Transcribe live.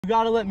You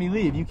gotta let me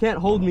leave. You can't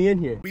hold me in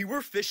here. We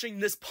were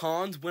fishing this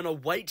pond when a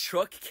white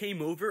truck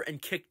came over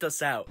and kicked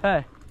us out.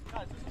 Hey.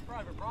 Guys, this is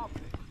private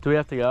property. Do we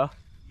have to go?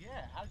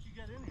 Yeah, how did you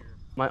get in here?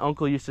 My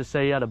uncle used to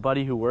say he had a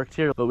buddy who worked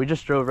here, but we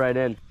just drove right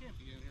in. You can't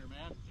be in here,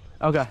 man.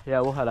 Okay,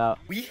 yeah, we'll head out.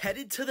 We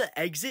headed to the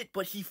exit,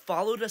 but he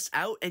followed us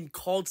out and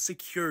called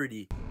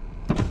security.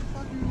 What the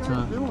fuck are you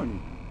guys doing?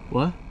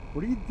 What?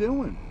 What are you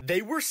doing?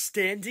 They were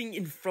standing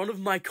in front of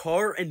my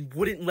car and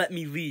wouldn't let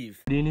me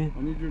leave. What do you need?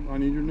 I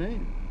need your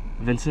name.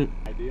 Vincent?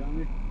 ID on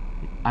me?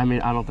 I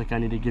mean, I don't think I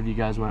need to give you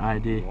guys my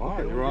ID.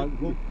 Why? Okay,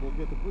 We'll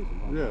get the police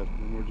involved. Yeah,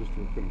 and we're just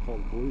gonna call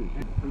the police.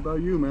 What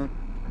about you, man?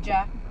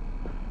 Jack.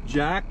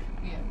 Jack?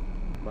 Yeah.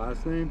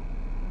 Last name?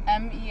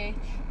 M-E-H-O-F-F.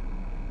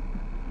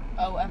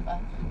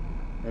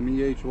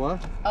 M-E-H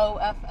what?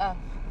 O-F-F.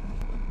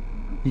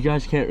 You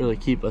guys can't really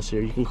keep us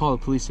here. You can call the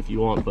police if you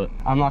want, but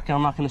I'm not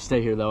gonna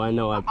stay here though. I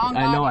know I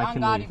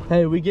can leave.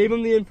 Hey, we gave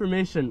him the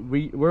information.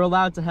 We're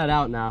allowed to head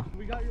out now.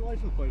 We got your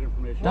license plate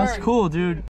information. That's cool, dude.